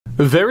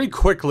Very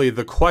quickly,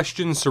 the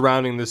question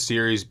surrounding this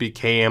series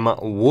became,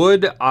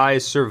 would I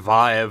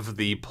survive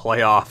the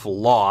playoff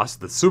loss,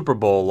 the Super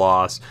Bowl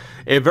loss?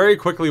 It very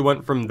quickly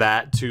went from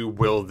that to,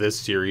 will this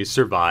series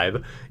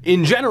survive?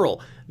 In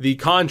general, the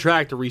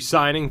contract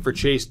re-signing for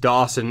Chase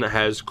Dawson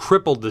has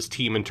crippled this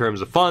team in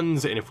terms of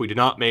funds, and if we do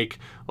not make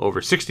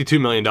over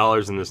 $62 million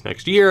in this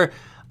next year,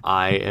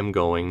 I am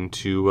going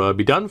to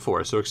be done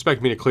for. So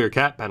expect me to clear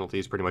cap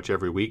penalties pretty much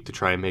every week to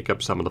try and make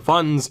up some of the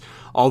funds.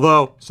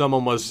 Although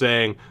someone was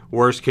saying,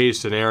 worst case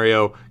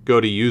scenario, go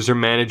to user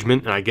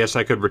management, and I guess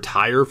I could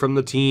retire from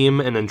the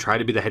team and then try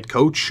to be the head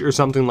coach or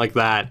something like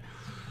that.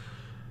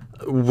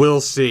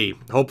 We'll see.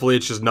 Hopefully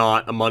it's just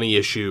not a money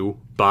issue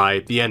by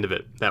the end of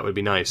it. That would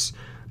be nice.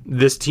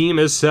 This team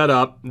is set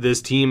up.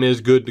 This team is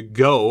good to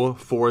go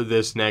for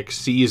this next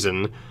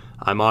season.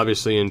 I'm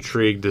obviously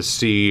intrigued to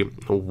see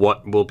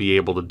what we'll be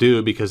able to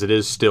do because it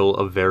is still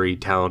a very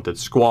talented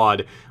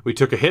squad. We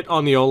took a hit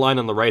on the O-line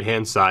on the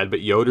right-hand side, but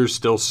Yoder's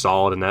still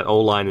solid, and that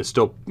O-line is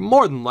still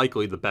more than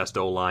likely the best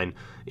O-line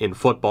in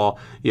football.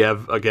 You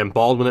have, again,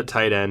 Baldwin at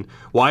tight end.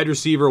 Wide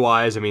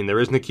receiver-wise, I mean, there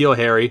is N'Keal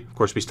Harry. Of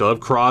course, we still have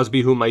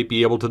Crosby, who might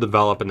be able to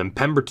develop, and then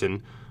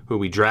Pemberton, who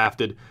we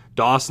drafted.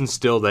 Dawson's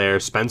still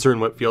there. Spencer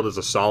and Whitfield is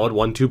a solid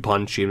 1-2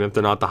 punch, even if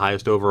they're not the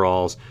highest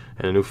overalls,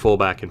 and a new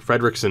fullback in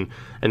Fredrickson.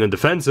 And then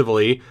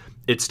defensively,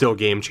 it's still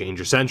game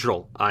changer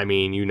central. I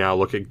mean, you now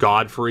look at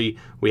Godfrey.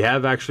 We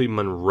have actually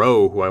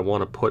Monroe, who I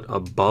want to put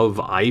above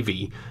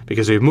Ivy,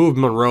 because we've moved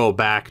Monroe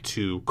back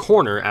to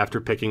corner after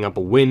picking up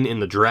a win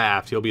in the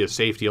draft. He'll be a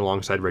safety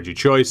alongside Reggie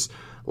Choice.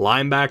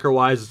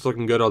 Linebacker-wise, it's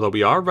looking good, although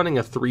we are running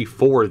a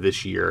 3-4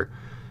 this year.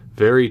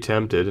 Very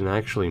tempted, and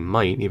actually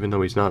might, even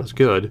though he's not as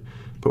good,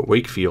 put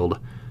Wakefield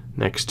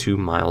next to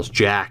Miles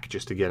Jack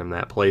just to get him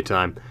that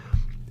playtime.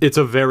 It's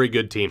a very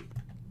good team.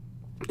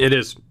 It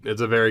is. It's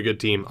a very good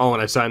team. Oh,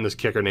 and I signed this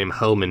kicker named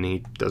Hellman.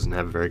 He doesn't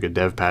have a very good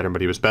dev pattern,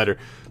 but he was better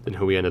than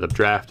who we ended up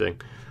drafting.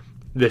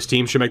 This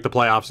team should make the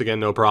playoffs again,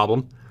 no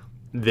problem.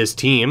 This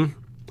team,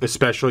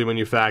 especially when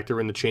you factor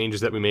in the changes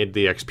that we made to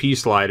the XP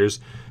sliders,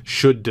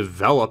 should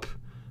develop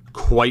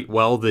quite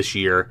well this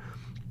year.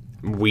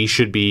 We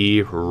should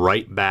be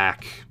right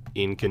back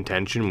in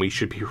contention. We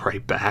should be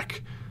right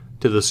back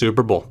to the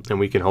Super Bowl, and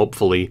we can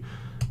hopefully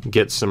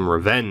get some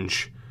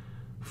revenge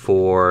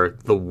for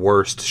the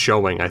worst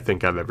showing I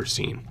think I've ever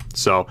seen.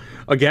 So,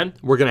 again,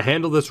 we're going to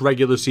handle this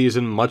regular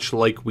season much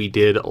like we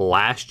did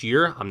last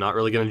year. I'm not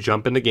really going to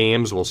jump into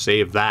games. We'll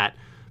save that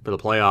for the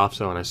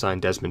playoffs. Oh, and I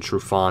signed Desmond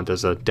Trufant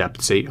as a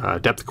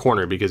depth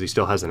corner because he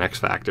still has an X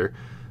factor.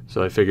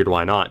 So I figured,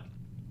 why not?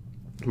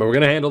 But we're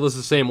going to handle this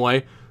the same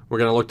way. We're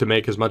going to look to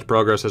make as much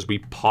progress as we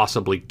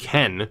possibly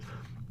can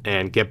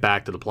and get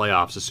back to the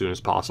playoffs as soon as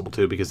possible,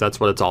 too, because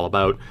that's what it's all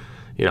about.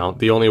 You know,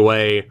 the only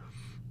way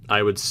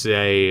I would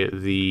say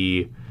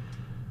really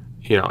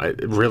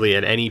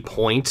at any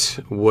point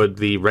would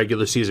the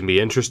regular season be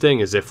interesting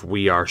is if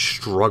we are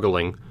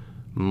struggling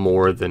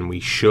more than we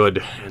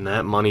should, and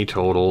that money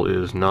total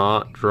is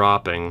not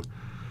dropping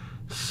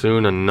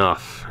soon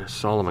enough.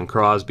 Solomon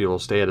Crosby will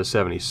stay at a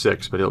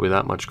 76, but he'll be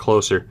that much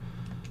closer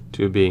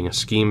to being a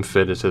scheme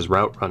fit as his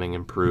route running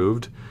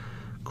improved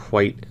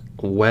quite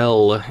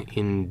well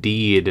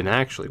indeed. And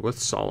actually, with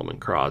Solomon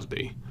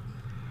Crosby,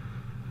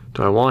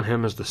 do I want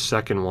him as the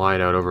second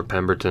wideout over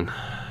Pemberton?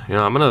 You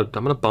know, I'm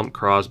gonna bump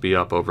Crosby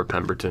up over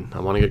Pemberton. I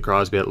want to get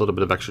Crosby a little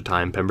bit of extra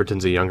time.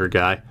 Pemberton's a younger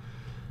guy.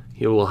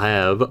 He will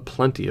have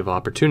plenty of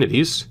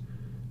opportunities.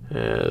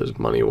 As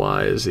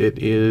money-wise, it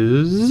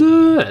is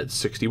at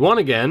 61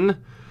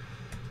 again.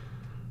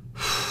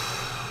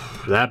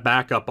 That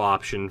backup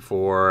option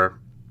for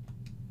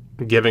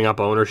giving up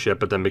ownership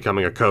but then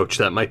becoming a coach,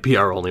 that might be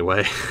our only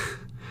way.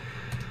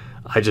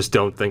 I just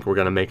don't think we're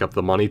going to make up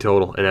the money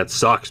total, and that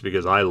sucks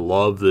because I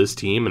love this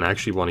team and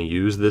actually want to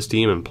use this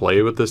team and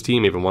play with this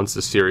team even once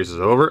this series is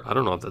over. I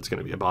don't know if that's going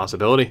to be a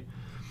possibility.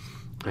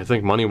 I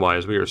think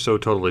money-wise we are so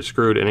totally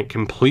screwed, and it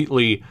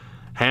completely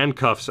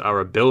handcuffs our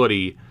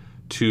ability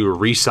to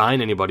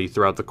re-sign anybody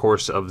throughout the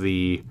course of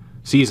the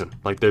season.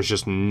 Like, there's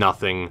just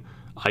nothing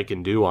I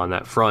can do on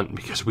that front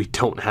because we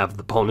don't have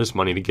the bonus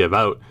money to give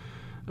out.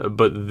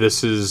 But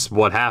this is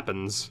what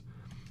happens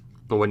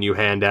when you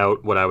hand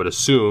out what I would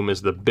assume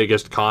is the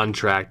biggest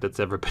contract that's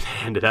ever been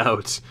handed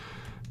out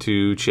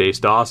to Chase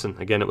Dawson.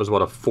 Again, it was,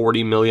 what, a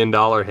 $40 million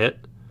hit,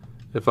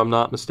 if I'm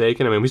not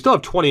mistaken? I mean, we still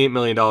have $28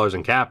 million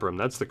in cap room.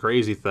 That's the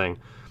crazy thing.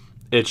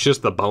 It's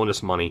just the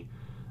bonus money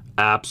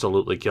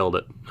absolutely killed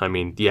it. I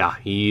mean, yeah,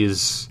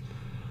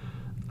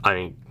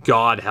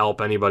 God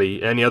help any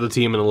other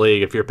team in the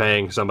league if you're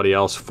paying somebody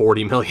else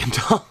 $40 million.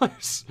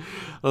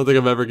 I don't think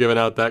I've ever given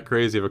out that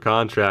crazy of a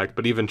contract,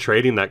 but even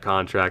trading that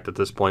contract at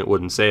this point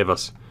wouldn't save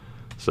us.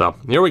 So,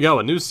 here we go.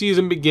 A new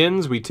season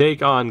begins. We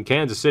take on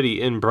Kansas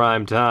City in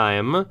prime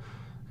time,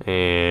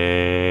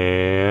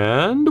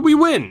 and we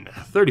win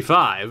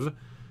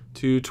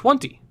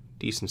 35-20.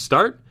 Decent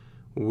start.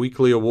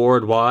 Weekly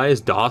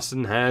award-wise,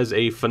 Dawson has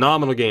a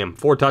phenomenal game.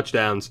 4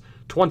 touchdowns,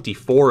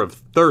 24 of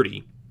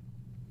 30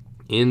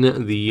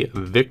 in the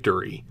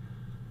victory.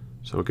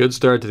 So a good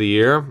start to the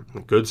year.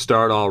 A good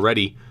start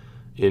already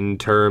in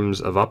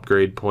terms of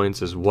upgrade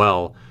points as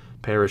well.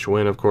 Parrish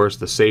Wynn, of course,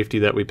 the safety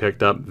that we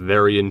picked up.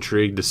 Very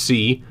intrigued to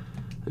see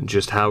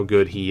just how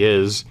good he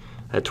is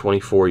at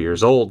 24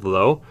 years old,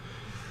 though.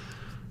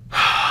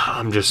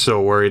 I'm just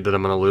so worried that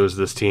I'm going to lose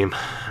this team.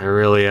 I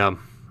really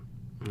am.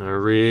 I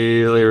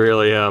really,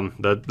 really am.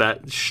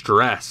 That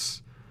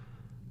stress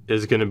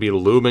is going to be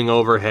looming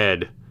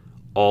overhead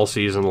all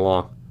season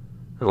long.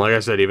 And like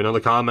I said, even though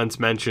the comments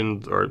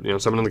mentioned, or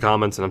someone in the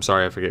comments, and I'm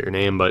sorry I forget your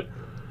name, but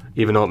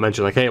even though it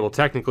mentioned like, hey, well,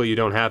 technically you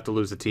don't have to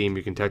lose the team,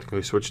 you can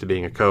technically switch to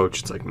being a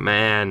coach. It's like,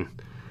 man,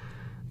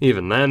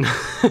 even then,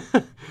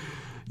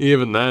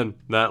 even then,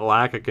 that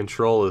lack of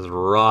control is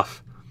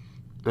rough.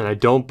 And I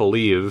don't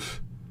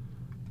believe,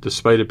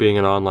 despite it being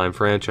an online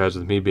franchise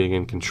with me being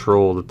in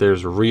control, that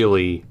there's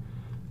really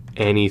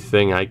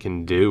anything I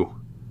can do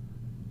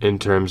in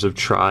terms of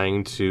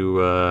trying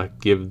to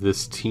give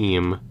this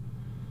team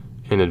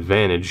an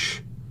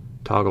advantage.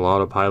 Toggle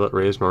autopilot,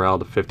 raise morale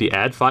to 50,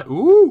 add 5.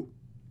 Ooh!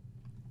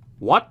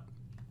 What?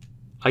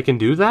 I can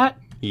do that?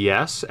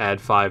 Yes,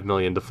 add 5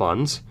 million to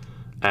funds.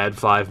 Add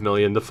 5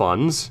 million to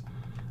funds.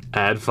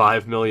 Add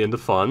 5 million to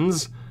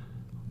funds.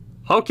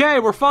 Okay,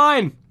 we're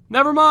fine.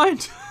 Never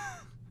mind.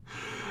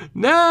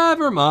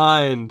 Never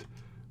mind.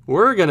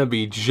 We're gonna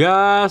be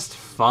just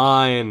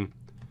fine.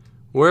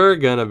 We're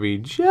gonna be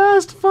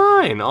just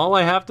fine. All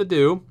I have to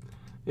do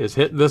is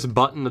hit this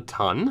button a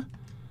ton,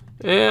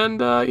 and,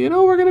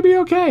 we're gonna be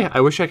okay.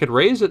 I wish I could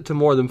raise it to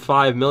more than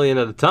 5 million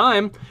at a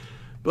time,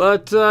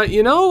 but, a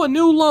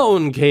new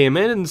loan came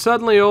in, and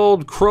suddenly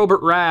old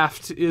Crobert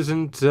Raft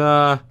isn't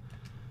gonna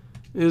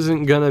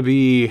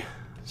be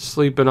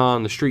sleeping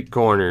on the street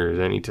corners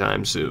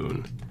anytime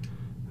soon.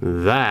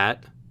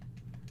 That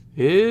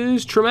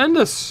is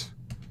tremendous.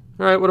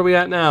 All right, what are we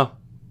at now?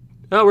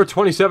 Oh, we're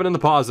 27 in the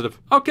positive.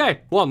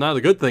 Okay, well, now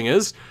the good thing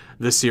is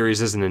this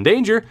series isn't in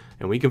danger,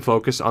 and we can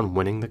focus on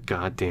winning the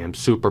goddamn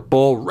Super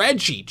Bowl.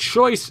 Reggie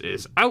Choice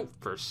is out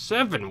for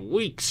 7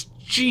 weeks.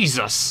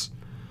 Jesus.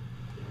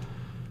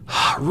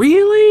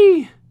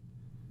 Really?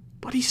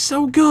 But he's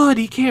so good,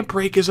 he can't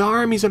break his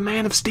arm. He's a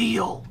man of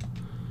steel.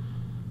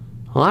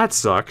 Well, that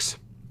sucks.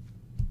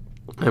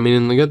 I mean,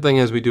 and the good thing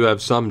is we do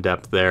have some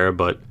depth there,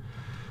 but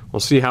we'll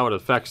see how it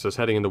affects us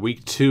heading into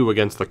week 2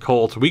 against the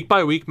Colts.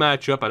 Week-by-week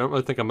matchup, I don't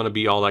really think I'm going to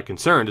be all that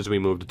concerned as we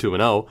move to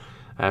 2-0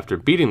 after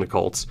beating the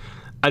Colts.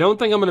 I don't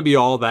think I'm going to be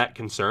all that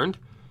concerned.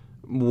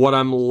 What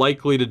I'm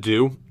likely to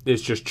do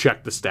is just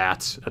check the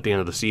stats at the end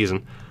of the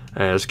season,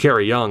 as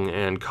Kerry Young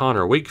and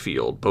Connor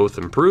Wakefield both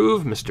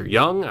improve. Mr.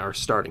 Young, our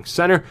starting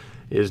center,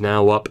 is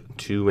now up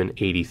to an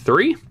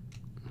 83.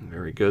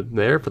 Very good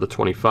there for the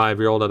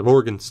 25-year-old out of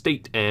Oregon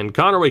State. And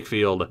Connor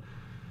Wakefield,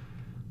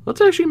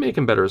 let's actually make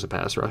him better as a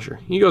pass rusher.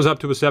 He goes up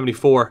to a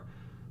 74,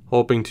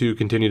 hoping to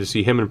continue to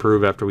see him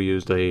improve after we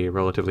used a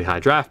relatively high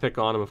draft pick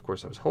on him. Of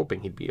course, I was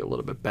hoping he'd be a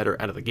little bit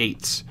better out of the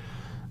gates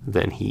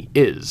than he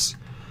is.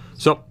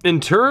 So, in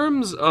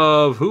terms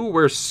of who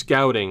we're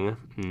scouting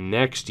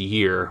next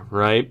year,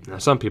 right? Now,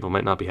 some people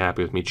might not be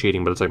happy with me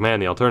cheating, but it's like, man,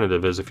 the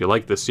alternative is if you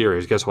like this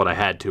series, guess what? I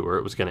had to, or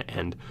it was going to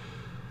end.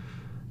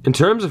 In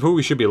terms of who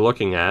we should be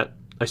looking at,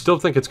 I still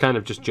think it's kind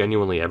of just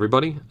genuinely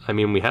everybody. I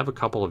mean, we have a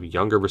couple of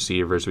younger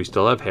receivers. We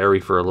still have Harry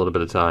for a little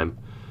bit of time.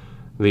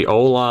 The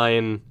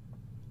O-line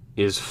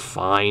is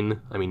fine.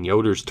 I mean,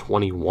 Yoder's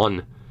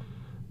 21.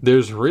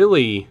 There's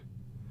really,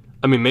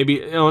 I mean,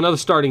 maybe another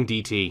starting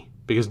DT,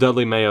 because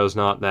Dudley Mayo's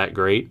not that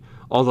great,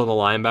 although the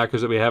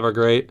linebackers that we have are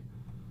great.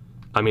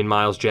 I mean,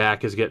 Miles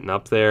Jack is getting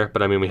up there,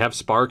 but I mean, we have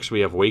Sparks,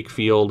 we have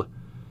Wakefield,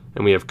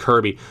 and we have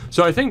Kirby.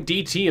 So I think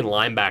DT and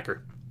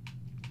linebacker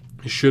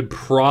should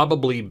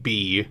probably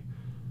be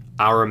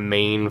our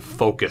main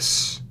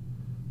focus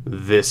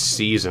this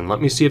season.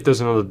 Let me see if there's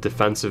another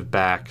defensive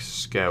back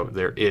scout.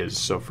 There is.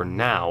 So for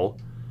now,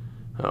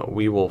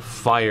 we will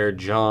fire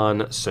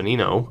John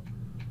Sonino,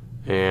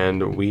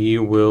 and we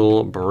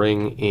will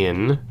bring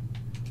in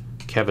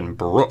Kevin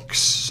Brooks.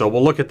 So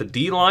we'll look at the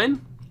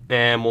D-line,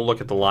 and we'll look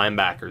at the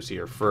linebackers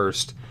here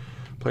first.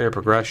 Player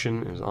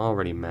progression is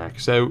already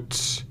maxed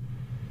out.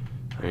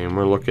 I mean,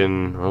 we're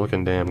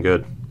looking damn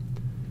good.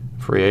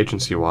 Free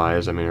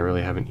agency-wise, I mean, I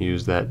really haven't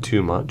used that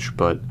too much,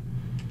 but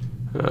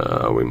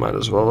we might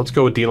as well. Let's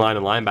go with D-line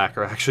and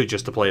linebacker, actually,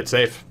 just to play it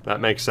safe.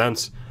 That makes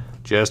sense.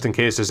 Just in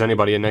case there's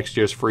anybody in next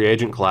year's free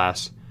agent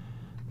class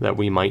that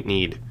we might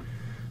need.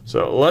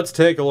 So let's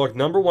take a look.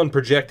 Number 1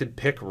 projected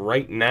pick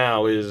right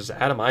now is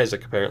Adam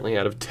Isaac, apparently,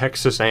 out of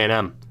Texas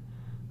A&M,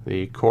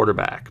 the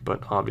quarterback.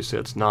 But obviously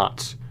it's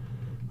not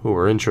who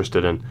we're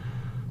interested in.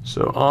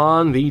 So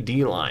on the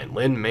D-line,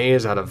 Lynn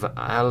Mays out of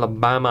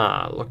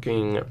Alabama,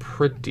 looking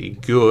pretty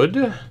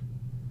good.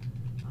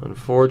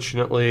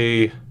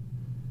 Unfortunately,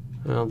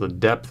 well, the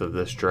depth of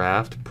this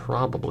draft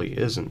probably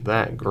isn't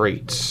that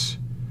great.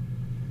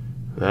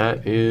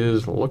 That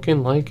is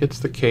looking like it's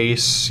the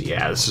case.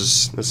 Yeah, this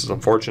is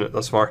unfortunate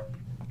thus far.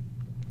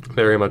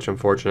 Very much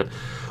unfortunate.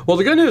 Well,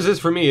 the good news is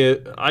for me,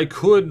 I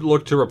could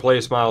look to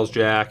replace Miles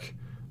Jack,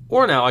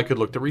 or now I could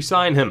look to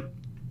re-sign him.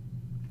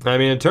 I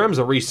mean, in terms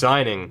of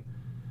re-signing,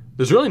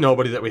 there's really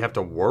nobody that we have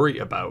to worry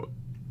about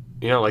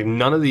You know, like,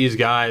 none of these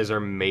guys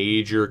are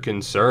major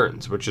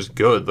concerns, which is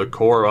good. The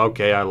core,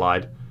 okay, I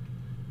lied.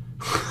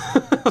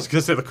 I was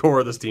going to say the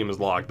core of this team is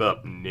locked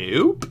up.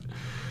 Nope.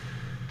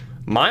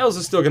 Miles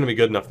is still going to be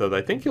good enough, though,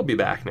 that I think he'll be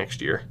back next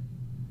year.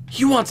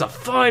 He wants a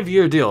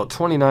 5-year deal at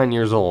 29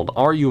 years old.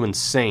 Are you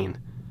insane?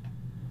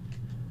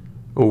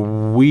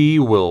 We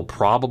will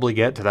probably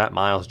get to that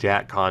Miles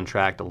Jack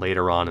contract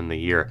later on in the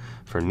year.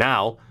 For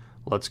now,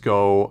 let's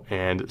go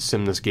and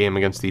sim this game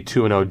against the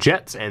 2-0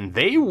 Jets, and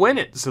they win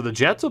it. So the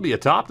Jets will be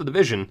atop the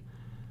division.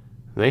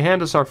 They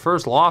hand us our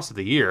first loss of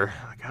the year.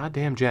 The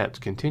goddamn Jets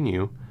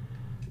continue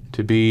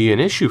to be an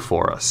issue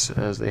for us,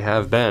 as they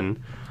have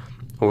been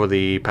over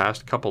the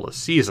past couple of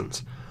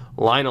seasons.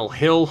 Lionel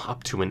Hill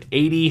up to an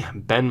 80.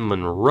 Ben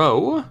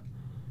Monroe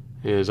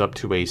is up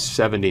to a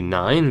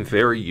 79.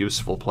 Very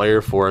useful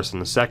player for us in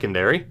the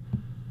secondary.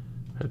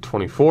 At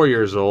 24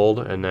 years old,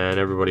 and then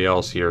everybody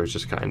else here is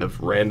just kind of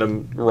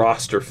random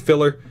roster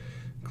filler,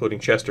 including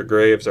Chester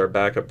Graves, our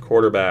backup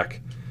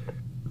quarterback.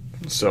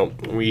 So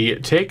we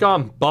take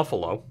on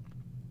Buffalo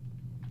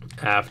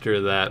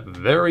after that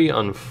very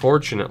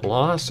unfortunate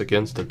loss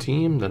against a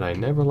team that I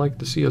never like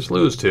to see us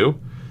lose to.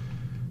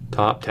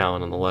 Top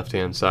talent on the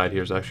left-hand side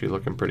here is actually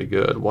looking pretty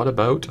good. What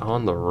about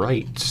on the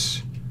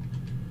right?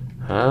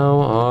 How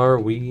are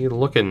we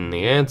looking?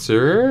 The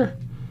answer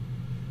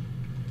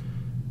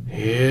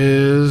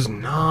is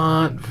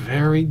not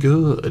very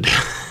good.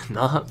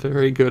 Not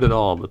very good at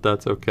all, but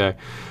that's okay.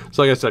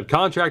 So like I said,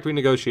 contract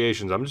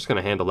renegotiations, I'm just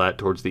going to handle that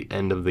towards the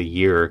end of the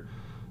year.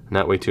 And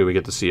that way, too, we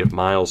get to see if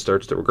Miles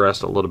starts to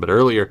regress a little bit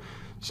earlier.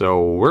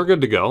 So we're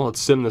good to go.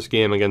 Let's sim this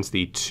game against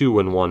the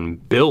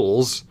 2-1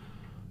 Bills.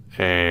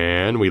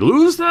 And we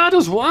lose that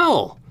as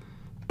well.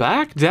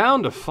 Back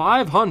down to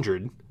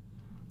 500.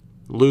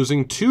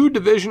 Losing 2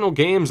 divisional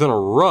games in a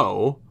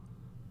row.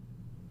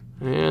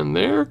 And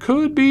there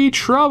could be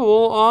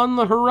trouble on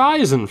the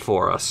horizon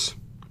for us.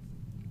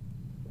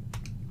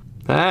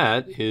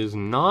 That is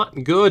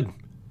not good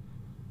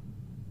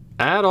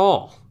at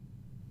all.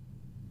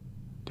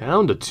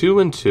 Down to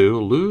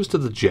 2-2, lose to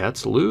the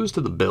Jets, lose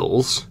to the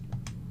Bills.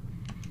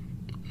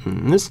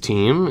 And this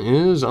team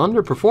is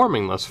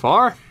underperforming thus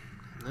far.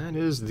 That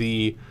is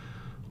the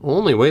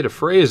only way to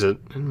phrase it,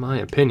 in my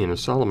opinion,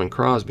 is Solomon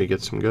Crosby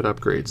gets some good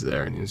upgrades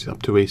there, and he's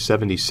up to a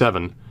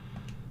 77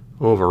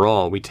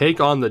 overall. We take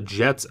on the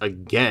Jets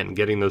again,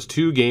 getting those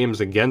 2 games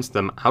against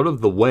them out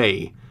of the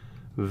way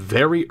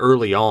very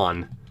early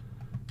on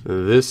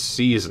this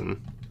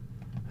season,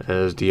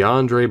 as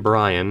DeAndre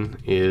Bryan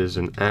is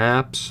an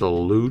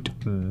absolute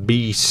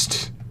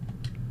beast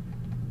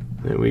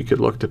that we could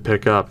look to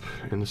pick up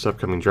in this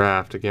upcoming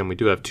draft. Again, we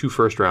do have 2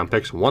 first-round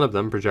picks, one of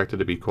them projected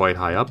to be quite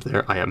high up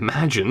there, I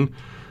imagine.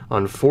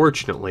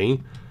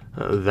 Unfortunately,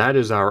 that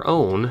is our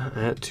own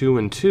at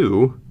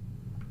 2-2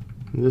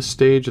 this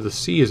stage of the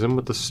season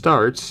with the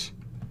starts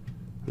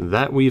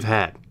that we've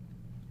had.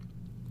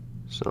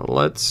 So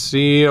let's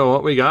see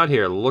what we got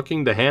here.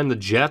 Looking to hand the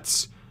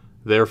Jets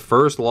their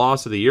first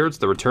loss of the year. It's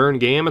the return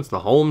game. It's the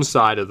home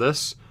side of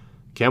this.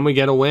 Can we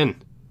get a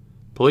win?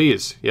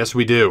 Please. Yes,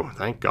 we do.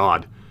 Thank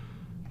God.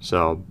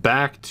 So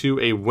back to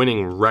a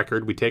winning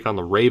record. We take on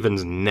the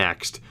Ravens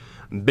next.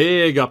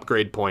 Big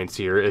upgrade points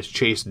here as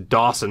Chase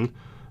Dawson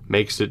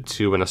makes it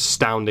to an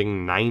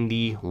astounding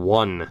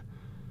 91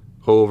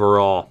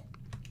 overall.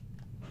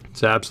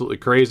 It's absolutely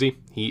crazy.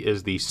 He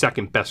is the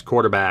 2nd best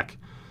quarterback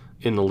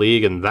in the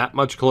league and that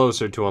much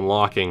closer to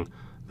unlocking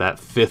that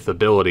 5th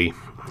ability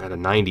at a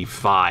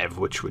 95,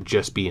 which would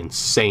just be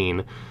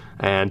insane.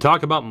 And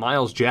talk about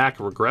Miles Jack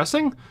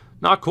regressing?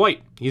 Not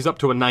quite. He's up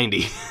to a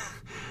 90.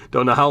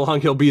 Don't know how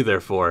long he'll be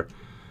there for,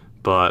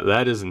 but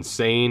that is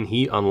insane.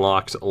 He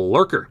unlocks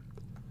Lurker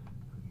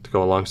to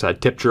go alongside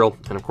Tip Drill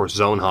and, of course,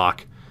 Zone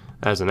Hawk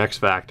as an X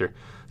Factor.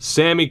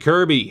 Sammy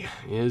Kirby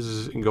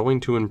is going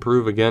to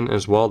improve again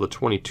as well. The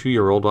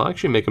 22-year-old will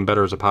actually make him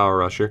better as a power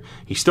rusher.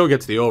 He still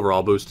gets the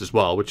overall boost as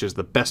well, which is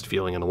the best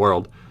feeling in the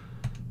world.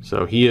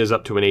 So he is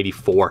up to an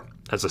 84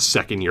 as a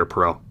 2nd-year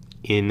pro.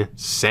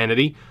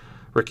 Insanity.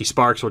 Ricky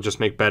Sparks will just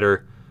make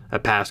better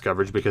at pass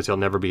coverage because he'll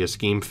never be a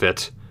scheme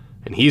fit.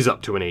 And he's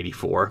up to an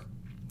 84.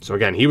 So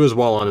again, he was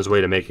well on his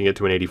way to making it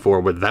to an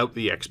 84 without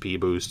the XP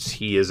boosts.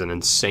 He is an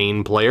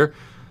insane player.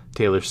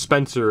 Taylor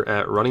Spencer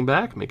at running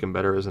back, make him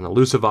better as an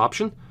elusive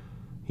option.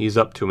 He's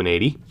up to an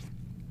 80.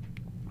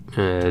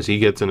 As he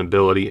gets an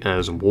ability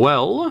as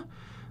well.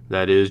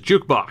 That is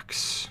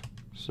Jukebox.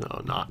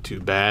 So not too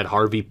bad.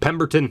 Harvey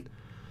Pemberton,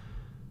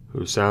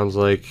 who sounds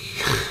like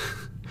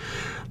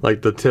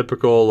like the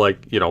typical,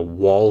 like, you know,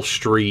 Wall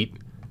Street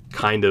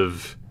kind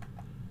of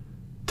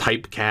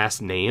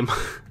typecast name.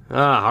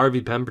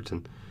 Harvey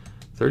Pemberton.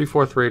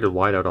 34th rated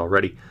wideout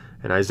already.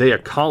 And Isaiah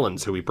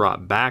Collins, who we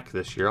brought back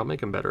this year, I'll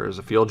make him better as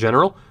a field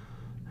general,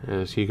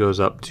 as he goes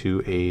up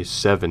to a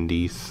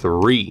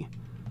 73.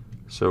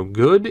 So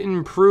good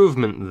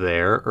improvement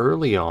there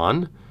early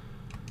on.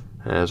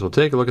 As we'll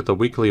take a look at the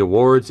weekly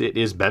awards, it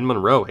is Ben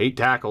Monroe, 8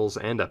 tackles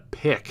and a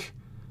pick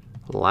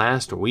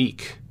last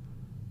week.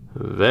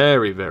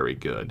 Very, very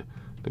good.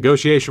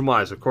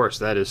 Negotiation-wise, of course,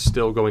 that is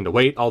still going to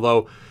wait,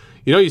 although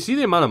You know, you see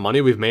the amount of money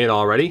we've made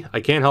already? I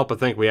can't help but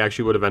think we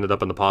actually would have ended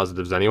up in the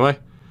positives anyway.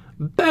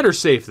 Better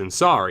safe than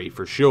sorry,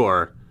 for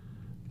sure.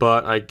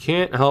 But I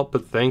can't help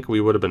but think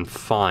we would have been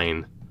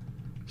fine,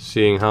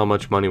 seeing how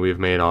much money we've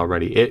made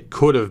already. It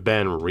could have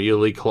been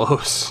really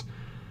close,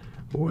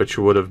 which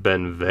would have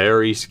been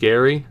very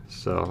scary.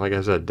 So, like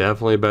I said,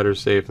 definitely better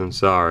safe than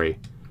sorry.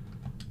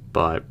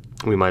 But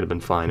we might have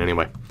been fine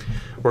anyway.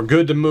 We're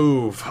good to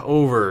move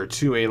over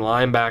to a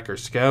linebacker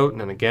scout, and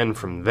then again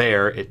from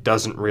there, it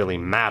doesn't really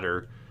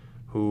matter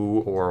who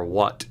or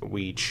what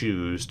we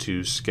choose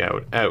to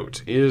scout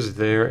out. Is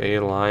there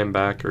a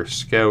linebacker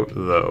scout,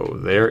 though?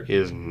 There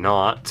is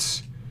not.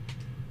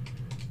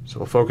 So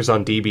we'll focus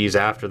on DBs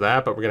after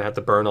that, but we're going to have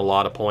to burn a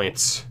lot of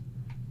points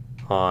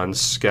on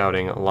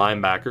scouting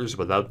linebackers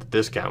without the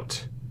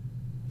discount,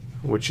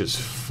 which is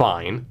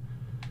fine.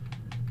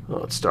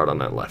 Let's start on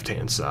that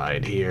left-hand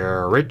side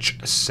here. Rich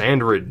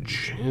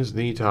Sandridge is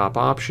the top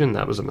option.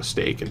 That was a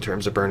mistake in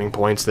terms of burning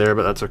points there,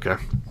 but that's okay.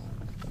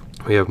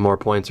 We have more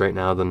points right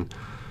now than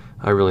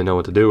I really know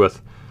what to do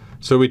with.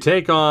 So we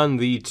take on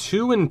the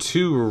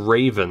 2-2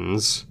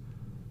 Ravens.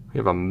 We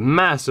have a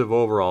massive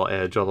overall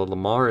edge, although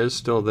Lamar is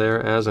still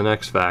there as an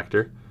X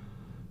factor,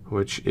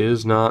 which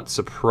is not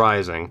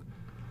surprising.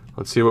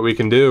 Let's see what we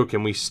can do.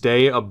 Can we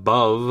stay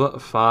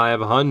above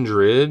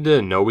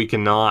 500? No, we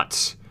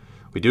cannot.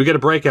 We do get a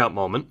breakout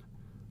moment,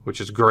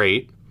 which is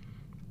great,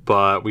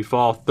 but we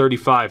fall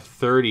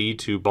 35-30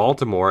 to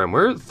Baltimore, and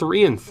we're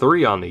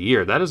 3-3 on the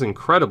year. That is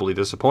incredibly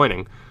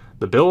disappointing.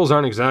 The Bills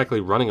aren't exactly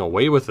running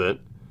away with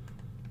it.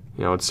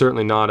 You know, it's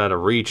certainly not out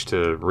of reach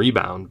to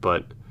rebound,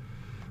 but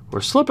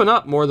we're slipping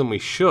up more than we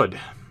should.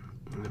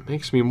 And it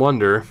makes me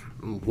wonder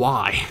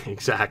why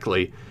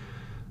exactly,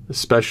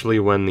 especially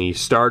when the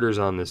starters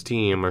on this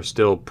team are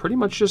still pretty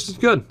much just as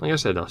good. Like I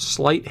said, a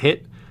slight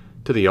hit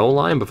to the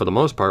O-line, but for the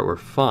most part, we're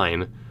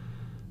fine.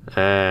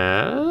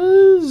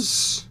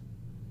 As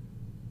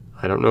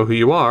I don't know who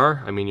you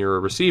are. I mean, you're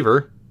a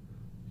receiver.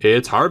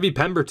 It's Harvey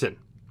Pemberton.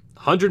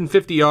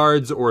 150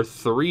 yards or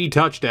 3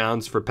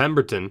 touchdowns for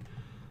Pemberton,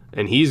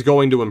 and he's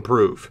going to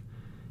improve.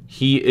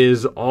 He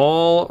is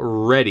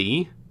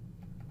already...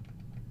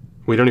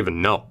 We don't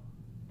even know.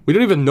 We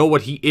don't even know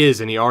what he is,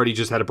 and he already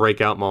just had a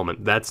breakout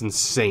moment. That's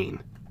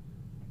insane.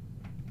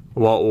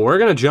 Well, we're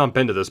going to jump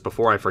into this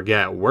before I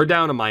forget. We're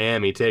down in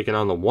Miami taking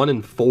on the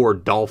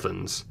 1-4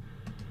 Dolphins.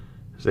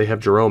 They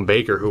have Jerome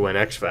Baker, who went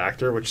X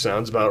Factor, which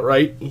sounds about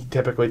right. He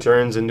typically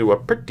turns into a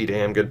pretty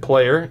damn good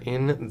player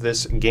in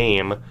this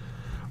game.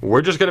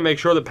 We're just going to make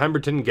sure that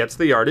Pemberton gets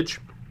the yardage.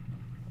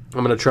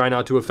 I'm going to try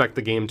not to affect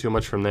the game too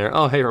much from there.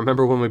 Oh, hey,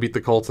 remember when we beat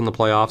the Colts in the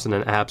playoffs and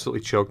then absolutely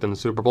choked in the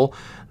Super Bowl?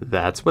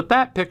 That's what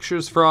that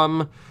picture's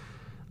from.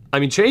 I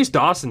mean, Chase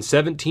Dawson,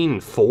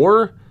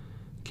 17-4.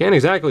 Can't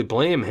exactly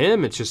blame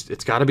him.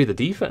 It's got to be the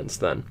defense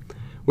then.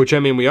 Which, I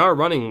mean, we are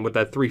running with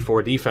that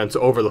 3-4 defense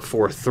over the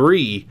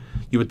 4-3.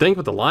 You would think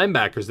with the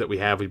linebackers that we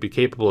have, we'd be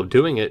capable of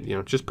doing it. You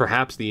know, just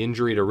perhaps the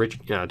injury to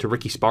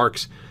Ricky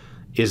Sparks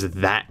is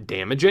that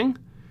damaging.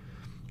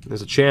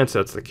 There's a chance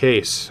that's the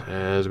case,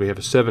 as we have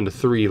a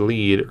 7-3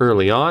 lead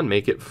early on,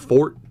 make it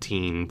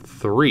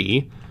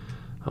 14-3.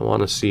 I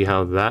want to see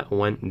how that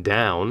went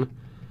down,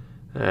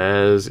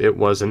 as it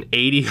was an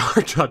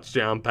 80-yard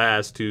touchdown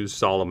pass to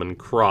Solomon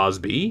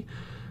Crosby.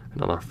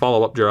 And on our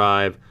follow-up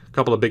drive, a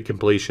couple of big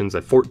completions,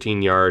 a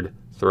 14-yard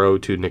throw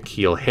to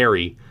N'Keal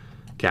Harry.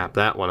 Cap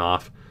that one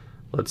off.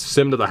 Let's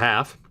sim to the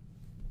half.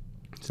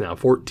 It's now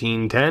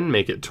 14-10,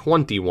 make it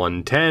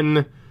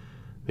 21-10.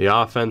 The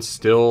offense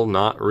still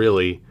not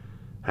really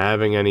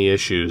having any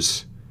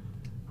issues,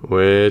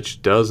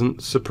 which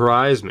doesn't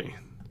surprise me.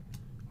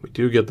 We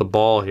do get the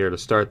ball here to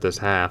start this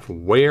half.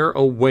 Where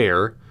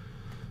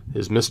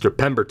is Mr.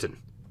 Pemberton?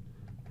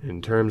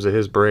 In terms of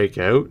his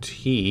breakout,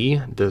 he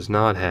does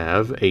not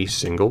have a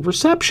single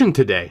reception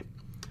today.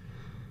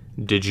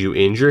 Did you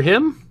injure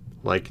him?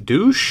 Like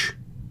douche?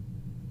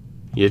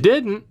 You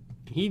didn't.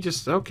 He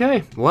just,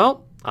 okay,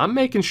 well, I'm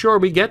making sure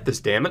we get this,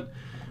 damn it.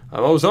 I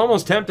was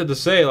almost tempted to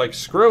say, like,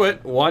 screw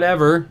it,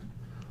 whatever.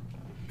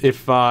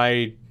 If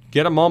I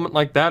get a moment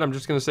like that, I'm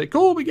just going to say,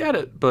 cool, we get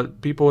it.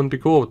 But people wouldn't be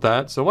cool with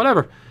that, so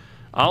whatever.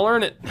 I'll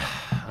earn it.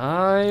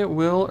 I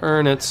will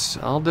earn it.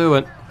 I'll do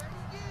it.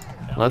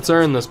 Let's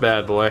earn this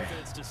bad boy.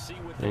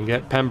 And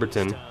get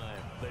Pemberton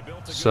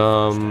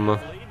some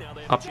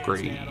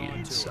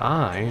upgrades.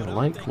 I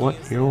like what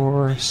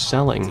you're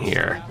selling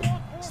here.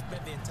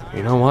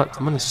 You know what?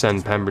 I'm going to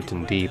send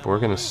Pemberton deep. We're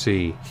going to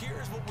see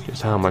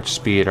just how much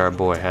speed our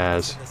boy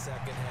has.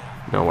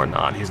 No, we're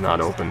not. He's not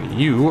open.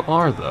 You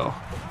are, though.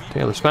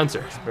 Taylor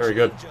Spencer. Very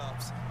good.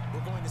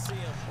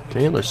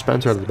 Taylor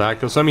Spencer out of the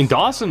backfield. So, I mean,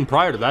 Dawson,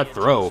 prior to that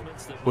throw,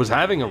 was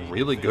having a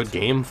really good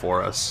game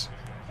for us.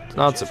 It's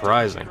not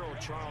surprising.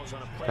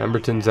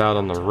 Pemberton's out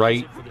on the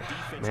right.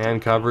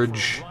 Man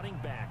coverage.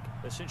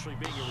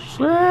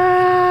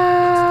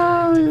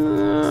 I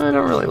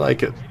don't really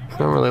like it. I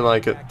don't really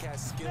like it.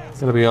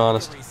 Gotta be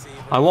honest.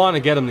 I want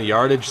to get him the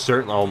yardage,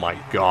 certainly. Oh my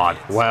god.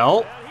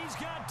 Well,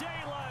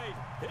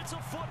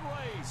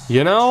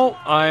 you know,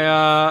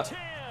 oh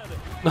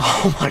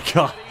my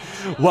god.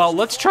 Well,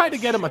 let's try to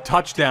get him a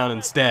touchdown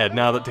instead,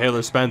 now that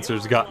Taylor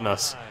Spencer's gotten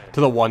us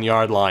to the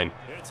 1-yard line.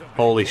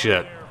 Holy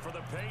shit.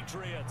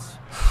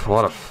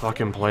 What a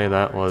fucking play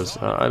that was.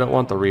 I don't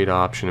want the read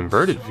option.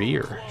 Inverted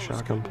veer.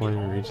 Shotgun play,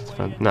 reads the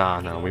fence. Nah,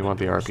 no, we want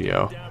the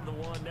RPO.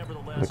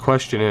 And the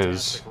question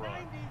is,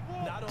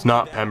 it's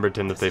not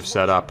Pemberton that they've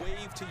set up.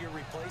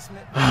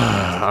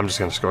 I'm just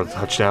going to score the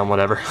touchdown,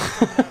 whatever.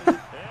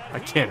 I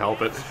can't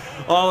help it.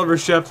 Oliver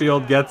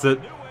Sheffield gets it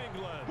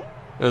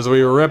as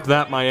we rip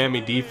that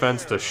Miami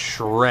defense to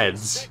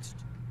shreds.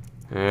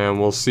 And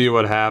we'll see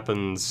what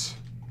happens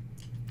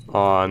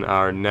on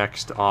our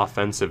next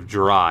offensive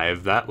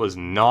drive. That was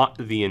not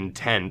the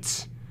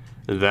intent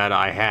that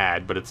I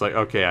had, but it's like,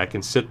 okay, I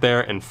can sit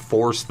there and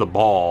force the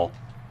ball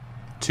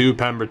to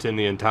Pemberton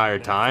the entire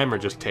time, or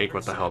just take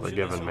what the hell they're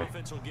giving me.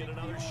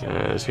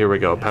 As here we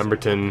go.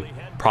 Pemberton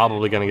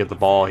probably going to get the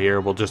ball here.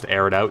 We'll just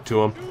air it out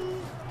to him.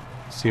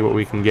 See what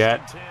we can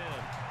get.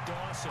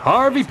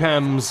 Harvey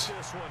Pems.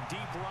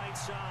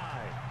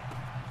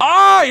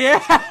 Oh,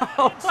 yeah!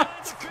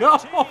 Let's go!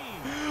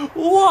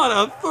 What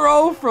a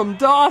throw from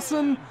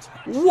Dawson.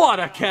 What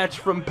a catch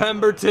from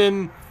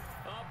Pemberton.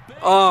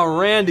 Oh,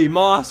 Randy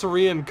Moss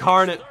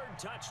reincarnate.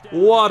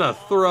 What a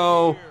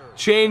throw.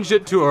 Changed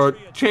it to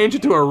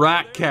a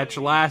rack catch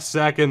last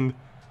second.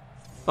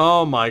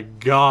 Oh my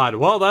god.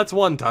 Well, that's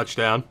one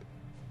touchdown.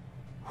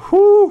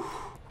 Whew.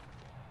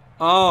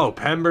 Oh,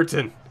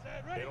 Pemberton.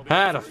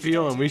 Had a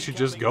feeling we should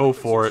just go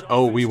for it.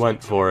 Oh, we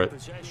went for it.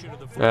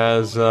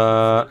 As,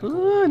 I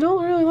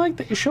don't really like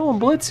that you're showing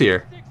blitz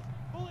here.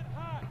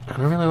 I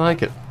don't really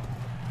like it.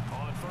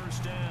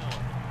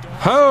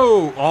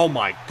 Oh! Oh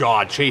my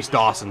god, Chase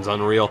Dawson's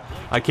unreal.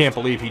 I can't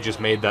believe he just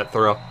made that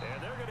throw.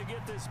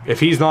 If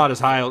he's not as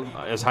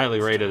highly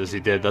rated as he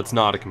did, that's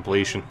not a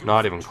completion.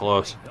 Not even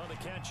close.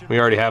 We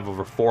already have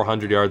over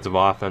 400 yards of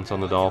offense on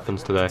the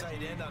Dolphins today.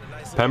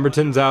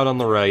 Pemberton's out on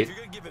the right.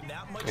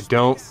 I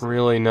don't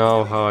really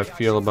know how I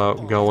feel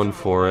about going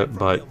for it,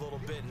 but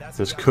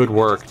this could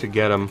work to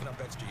get him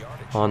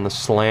on the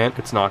slant.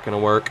 It's not going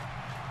to work.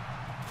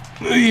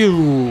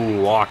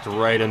 You walked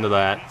right into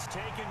that.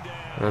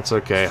 That's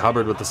okay.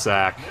 Hubbard with the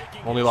sack.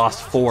 Only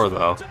lost 4,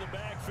 though.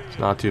 It's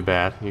not too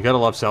bad. You gotta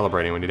love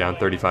celebrating when you're down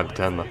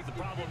 35-10,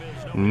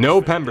 though.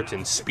 No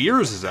Pemberton.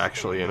 Spears is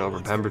actually in over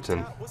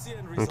Pemberton.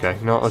 Okay,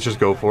 no, let's just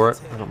go for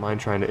it. I don't mind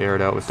trying to air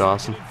it out with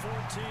Dawson.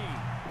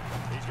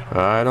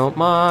 I don't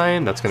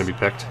mind. That's gonna be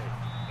picked.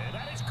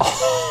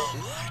 Oh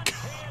my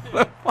god,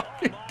 that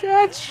fucking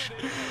catch!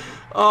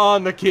 Oh,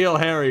 N'Keal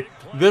Harry.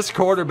 This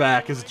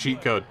quarterback is a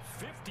cheat code.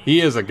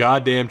 He is a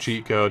goddamn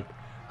cheat code.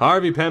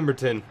 Harvey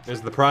Pemberton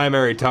is the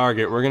primary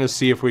target. We're gonna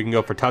see if we can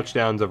go for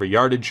touchdowns over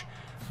yardage.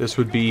 This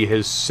would be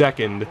his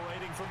second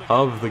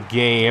of the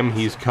game.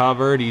 He's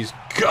covered. He's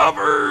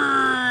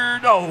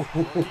covered. Oh,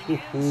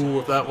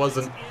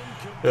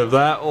 if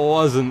that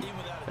wasn't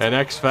an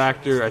X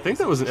factor, I think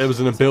it was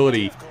an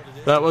ability.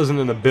 That wasn't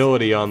an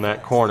ability on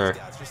that corner.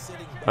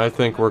 I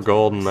think we're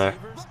golden there.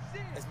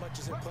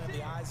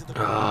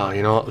 Oh,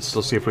 you know what? Let's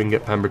still see if we can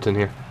get Pemberton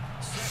here.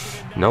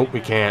 Nope,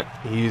 we can't.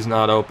 He's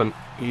not open.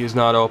 He's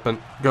not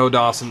open. Go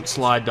Dawson.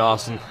 Slide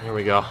Dawson. Here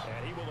we go.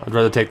 I'd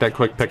rather take that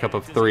quick pickup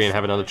of 3 and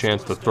have another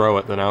chance to throw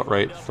it than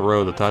outright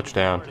throw the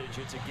touchdown.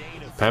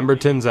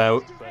 Pemberton's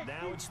out.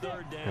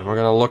 And we're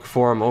going to look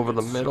for him over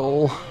the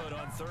middle.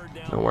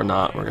 No, we're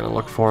not. We're going to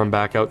look for him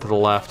back out to the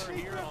left.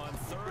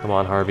 Come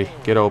on, Harvey.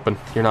 Get open.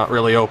 You're not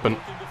really open.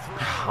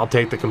 I'll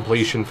take the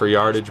completion for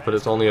yardage, but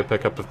it's only a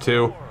pickup of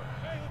 2.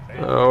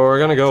 We're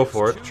going to go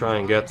for it to try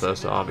and get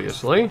this,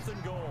 obviously.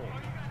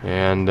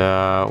 And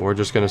we're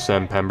just going to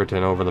send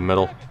Pemberton over the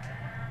middle.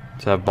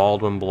 Let's have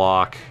Baldwin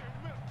block.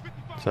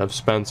 Let's have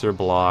Spencer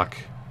block.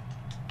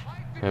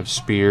 Have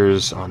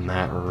Spears on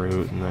that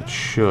route, and that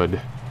should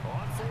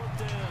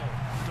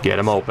get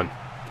him open.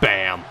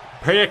 Bam!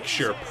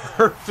 Picture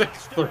perfect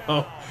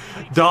throw.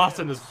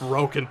 Dawson is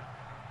broken.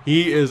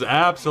 He is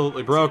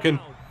absolutely broken.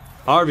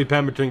 Harvey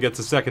Pemberton gets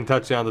a second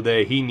touchdown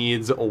today. He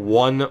needs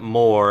one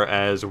more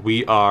as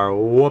we are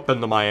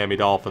whooping the Miami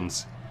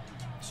Dolphins.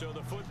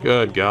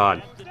 Good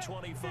God.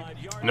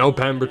 No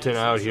Pemberton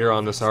out here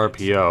on this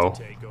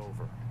RPO.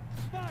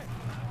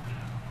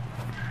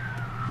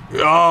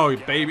 Oh,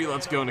 baby,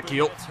 let's go,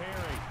 N'Keal.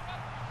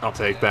 I'll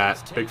take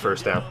that. Big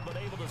first down.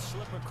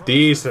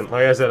 Decent.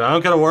 Like I said, I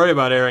don't got to worry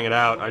about airing it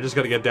out. I just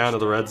got to get down to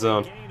the red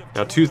zone.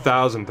 Now,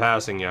 2,000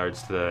 passing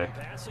yards today.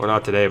 Or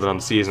not today, but on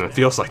the season. It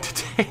feels like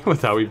today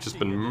with how we've just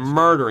been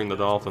murdering the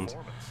Dolphins.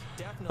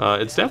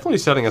 It's definitely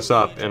setting us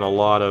up in a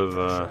lot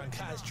of...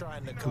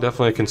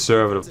 definitely a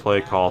conservative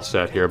play call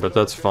set here, but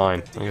that's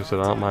fine. Like I said,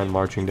 I don't mind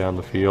marching down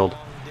the field.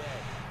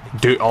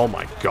 Dude, oh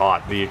my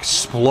god, the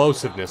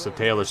explosiveness of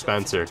Taylor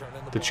Spencer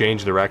to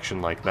change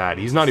direction like that.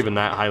 He's not even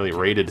that highly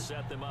rated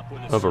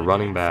of a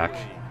running back.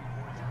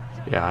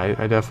 Yeah,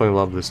 I definitely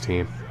love this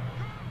team.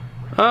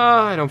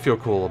 I don't feel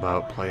cool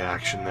about play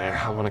action there.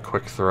 I want a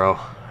quick throw.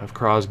 Have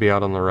Crosby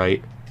out on the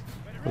right.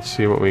 Let's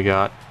see what we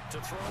got.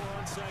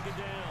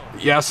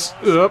 Yes.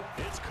 Oh.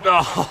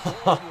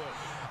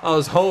 I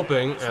was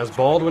hoping, as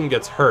Baldwin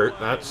gets hurt,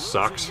 that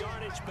sucks.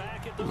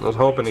 I was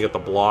hoping to get the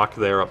block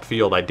there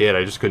upfield. I did.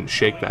 I just couldn't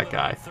shake that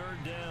guy.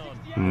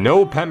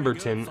 No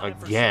Pemberton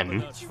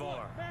again.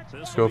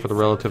 Let's go for the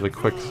relatively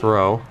quick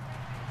throw.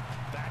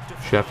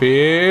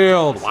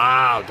 Sheffield.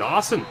 Wow,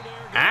 Dawson.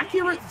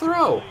 Accurate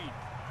throw.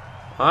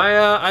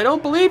 I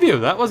don't believe you.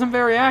 That wasn't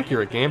very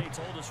accurate, game.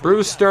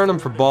 Bruce Sternum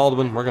for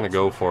Baldwin. We're going to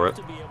go for it.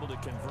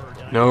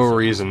 No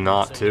reason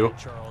not to.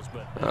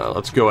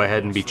 Let's go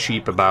ahead and be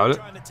cheap about it.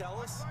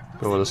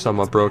 Go with a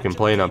somewhat broken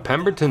play. Now,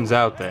 Pemberton's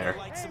out there.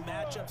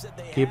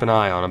 Keep an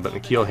eye on him, but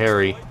N'Keal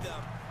Harry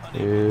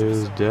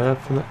is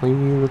definitely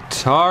the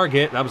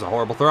target. That was a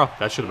horrible throw.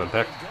 That should have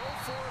been picked.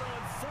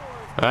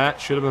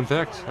 That should have been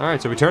picked. All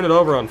right, so we turned it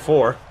over on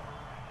 4.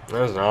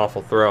 That was an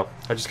awful throw.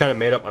 I just kind of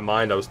made up my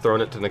mind I was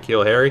throwing it to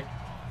N'Keal Harry,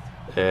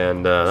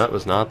 and that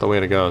was not the way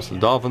to go. So the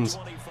Dolphins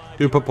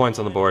do put points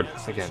on the board.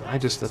 Again,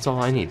 that's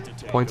all I need.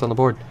 Points on the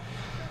board.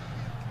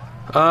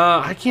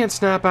 I can't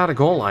snap out a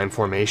goal line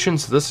formation,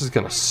 so this is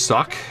going to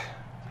suck.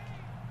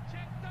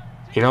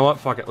 You know what?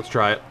 Fuck it. Let's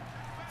try it.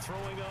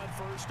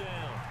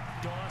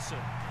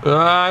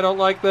 I don't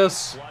like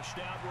this.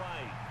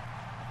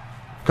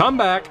 Come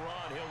back.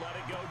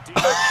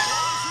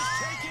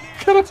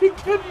 Gotta be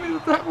kidding me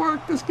that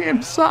worked. This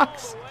game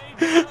sucks.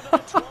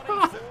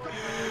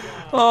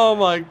 Oh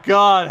my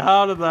god,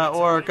 how did that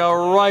work? A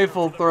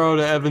rifle throw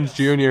to Evans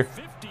Jr.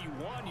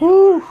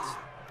 Whew.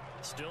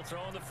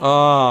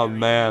 Oh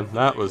man,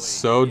 that was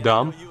so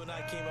dumb.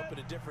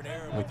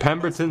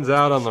 Pemberton's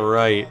out on the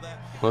right.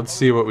 Let's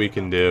see what we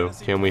can do.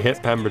 Can we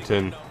hit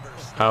Pemberton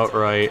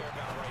outright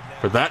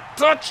for that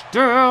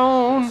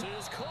touchdown?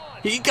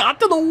 He got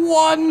to the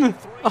 1.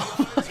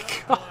 Oh my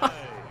god.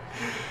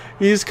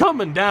 He's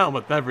coming down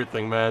with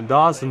everything, man.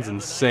 Dawson's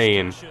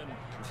insane.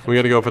 We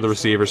got to go for the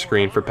receiver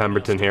screen for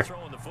Pemberton here.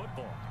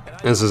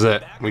 This is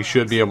it. We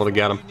should be able to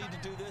get him.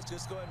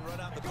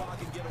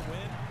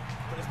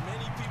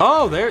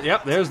 Oh, there.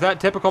 Yep, there's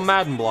that typical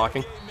Madden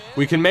blocking.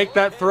 We can make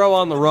that throw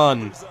on the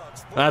run.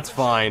 That's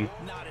fine.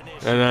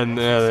 And then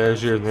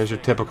there's your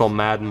typical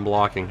Madden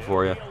blocking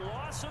for you.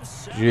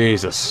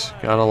 Jesus,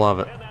 gotta love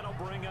it.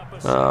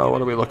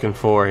 What are we looking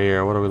for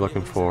here? What are we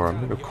looking for? I'm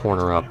gonna go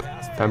corner up.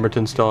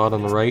 Pemberton still out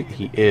on the right?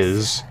 He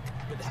is.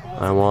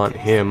 I want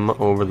him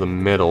over the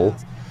middle.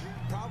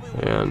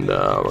 And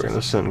we're going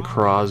to send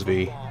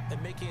Crosby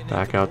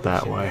back out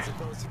that way.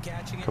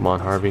 Come on,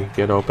 Harvey.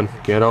 Get open.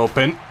 Get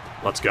open.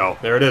 Let's go.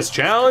 There it is.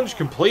 Challenge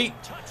complete.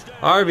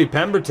 Harvey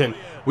Pemberton.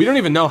 We don't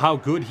even know how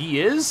good he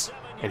is,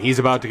 and he's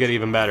about to get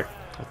even better.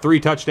 A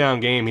 3-touchdown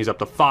game. He's up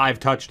to 5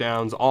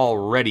 touchdowns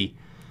already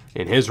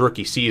in his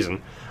rookie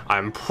season.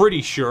 I'm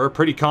pretty sure,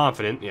 pretty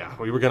confident, yeah,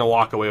 we were going to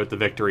walk away with the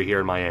victory here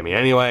in Miami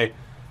anyway.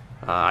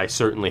 I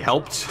certainly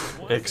helped,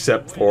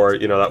 except for,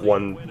 you know, that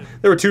one.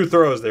 There were 2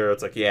 throws there.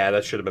 It's like, yeah,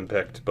 that should have been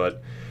picked,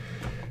 but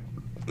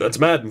that's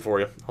Madden for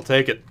you. I'll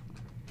take it.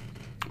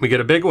 We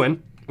get a big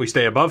win. We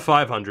stay above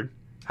 500.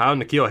 How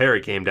N'Keal Harry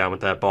came down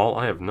with that ball,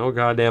 I have no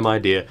goddamn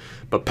idea.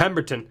 But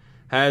Pemberton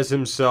has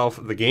himself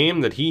the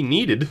game that he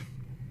needed,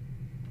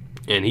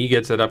 and he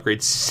gets that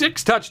upgrade.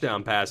 6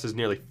 touchdown passes,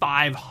 nearly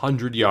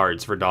 500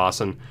 yards for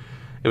Dawson.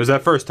 It was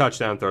that first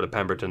touchdown throw to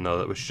Pemberton, though,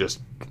 that was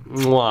just,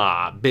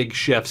 mwah, big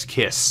chef's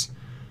kiss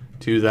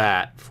to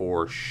that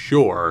for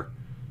sure.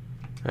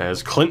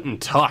 As Clinton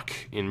Tuck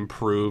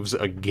improves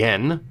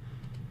again.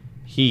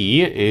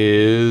 He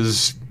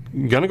is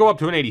going to go up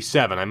to an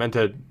 87. I meant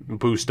to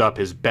boost up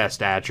his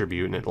best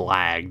attribute, and it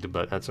lagged,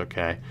 but that's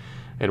okay.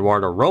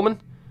 Eduardo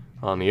Roman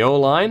on the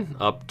O-line,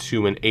 up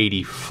to an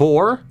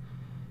 84.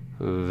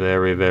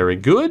 Very, very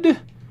good.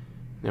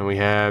 Then we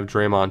have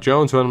Draymond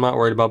Jones, who I'm not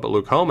worried about, but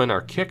Luke Homan,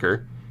 our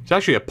kicker. He's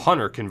actually a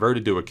punter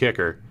converted to a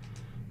kicker.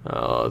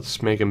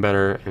 Let's make him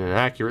better in an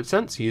accurate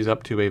sense. He's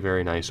up to a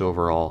very nice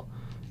overall.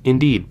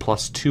 Indeed,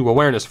 +2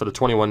 awareness for the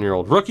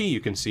 21-year-old rookie.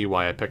 You can see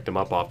why I picked him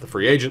up off the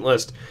free agent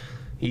list.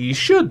 He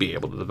should be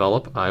able to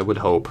develop, I would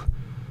hope.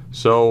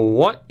 So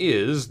what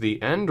is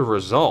the end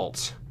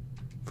result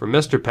for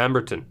Mr.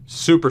 Pemberton?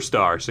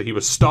 Superstar. So he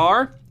was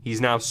star.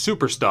 He's now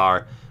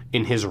superstar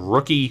in his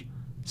rookie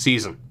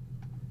season.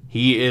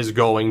 He is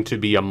going to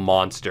be a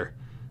monster.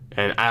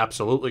 And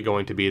absolutely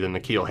going to be the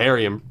N'Keal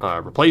Harry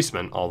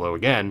replacement. Although,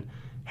 again,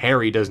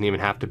 Harry doesn't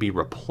even have to be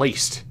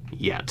replaced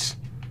yet.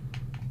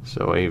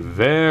 So a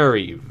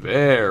very,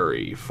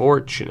 very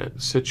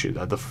fortunate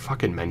situation. The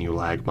fucking menu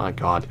lag, my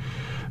god.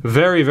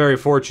 Very, very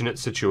fortunate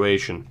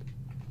situation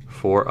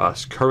for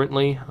us.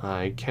 Currently,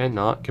 I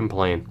cannot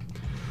complain.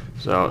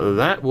 So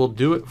that will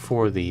do it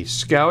for the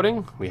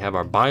scouting. We have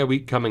our bye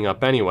week coming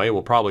up anyway.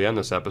 We'll probably end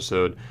this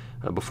episode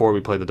before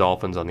we play the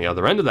Dolphins on the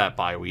other end of that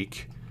bye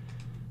week.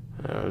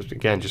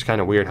 Again, just kind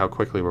of weird how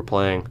quickly we're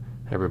playing.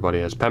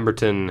 Everybody has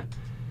Pemberton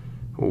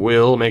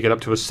will make it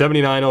up to a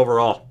 79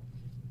 overall,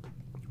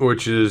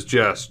 which is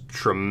just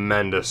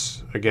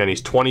tremendous. Again,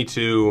 he's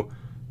 22.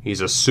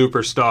 He's a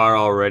superstar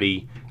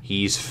already.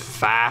 He's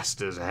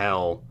fast as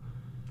hell.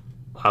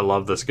 I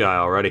love this guy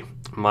already.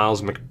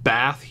 Miles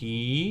McBath,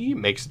 he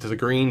makes it to the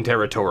green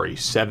territory.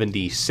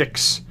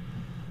 76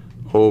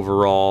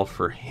 overall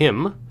for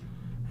him.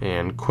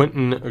 And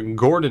Quentin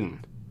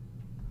Gordon,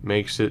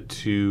 makes it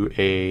to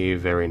a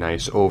very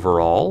nice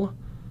overall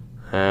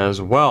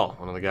as well.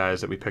 One of the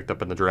guys that we picked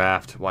up in the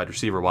draft, wide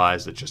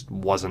receiver-wise, that just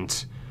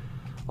wasn't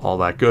all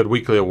that good.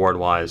 Weekly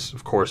award-wise,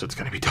 of course, it's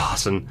going to be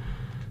Dawson.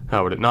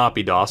 How would it not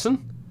be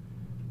Dawson?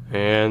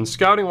 And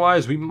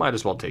scouting-wise, we might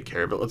as well take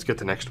care of it. Let's get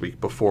to next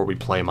week before we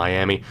play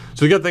Miami.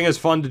 So the good thing is,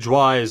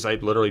 fundage-wise, I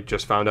literally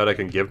just found out I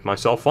can give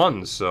myself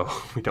funds, so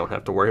we don't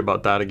have to worry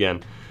about that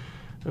again,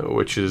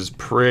 which is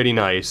pretty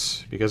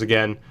nice. Because,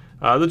 again,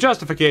 the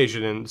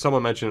justification, and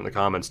someone mentioned it in the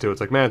comments, too, it's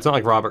like, man, it's not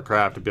like Robert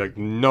Kraft to be like,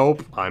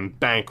 nope, I'm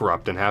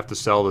bankrupt and have to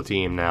sell the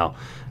team now.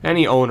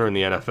 Any owner in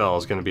the NFL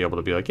is going to be able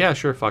to be like, yeah,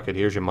 sure, fuck it,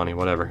 here's your money,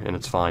 whatever, and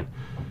it's fine.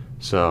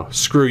 So,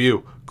 screw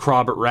you.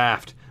 Robert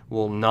Kraft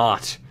will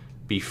not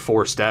be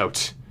forced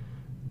out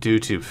due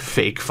to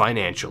fake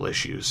financial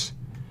issues.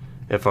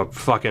 If a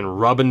fucking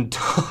rub and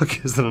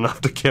tug isn't enough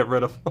to get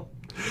rid of him.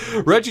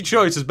 Reggie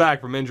Choice is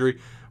back from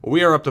injury.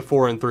 We are up to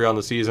 4-3 on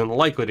the season,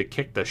 likely to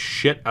kick the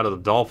shit out of the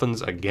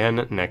Dolphins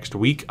again next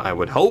week, I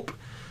would hope.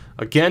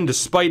 Again,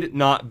 despite it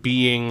not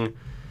being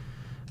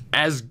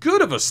as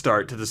good of a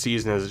start to the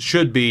season as it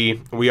should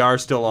be, we are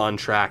still on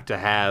track to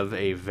have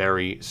a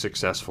very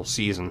successful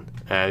season,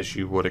 as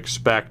you would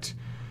expect.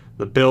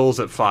 The Bills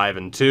at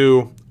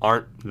 5-2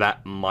 aren't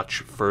that much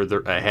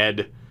further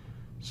ahead,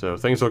 so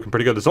things are looking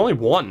pretty good. There's only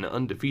one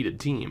undefeated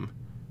team,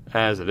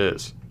 as it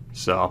is.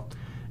 So,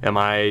 am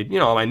I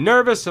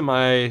nervous? Am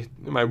I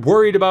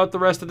worried about the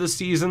rest of the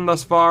season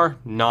thus far?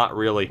 Not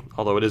really.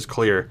 Although it is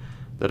clear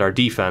that our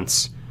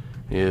defense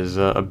is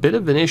a bit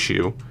of an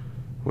issue,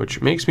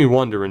 which makes me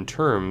wonder in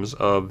terms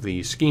of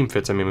the scheme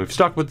fits. I mean, we've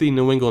stuck with the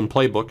New England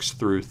playbooks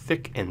through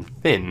thick and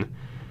thin,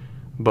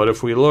 but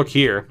if we look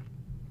here,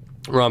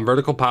 we're on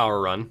vertical power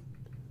run,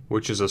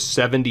 which is a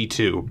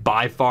 72,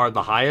 by far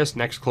the highest.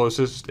 Next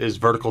closest is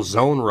vertical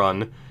zone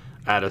run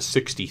at a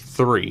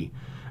 63.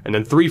 And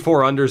then 3-4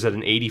 unders at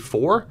an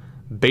 84.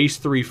 Base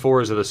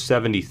 3-4 is at a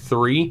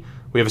 73.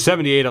 We have a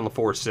 78 on the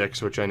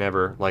 4-6, which I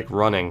never like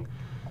running.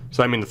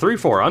 So, I mean, the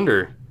 3-4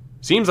 under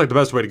seems like the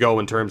best way to go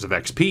in terms of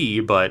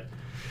XP, but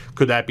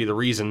could that be the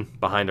reason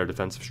behind our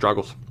defensive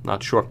struggles?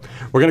 Not sure.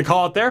 We're going to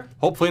call it there.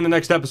 Hopefully in the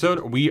next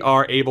episode, we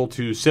are able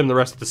to sim the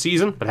rest of the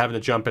season, but having to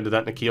jump into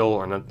that N'Keal,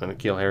 or not the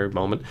N'Keal Harry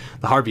moment,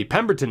 the Harvey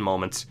Pemberton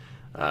moments,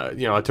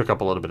 it took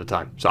up a little bit of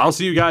time. So I'll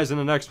see you guys in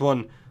the next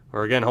one,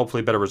 where again,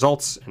 hopefully better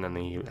results, and then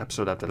the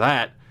episode after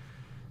that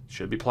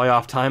should be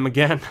playoff time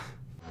again.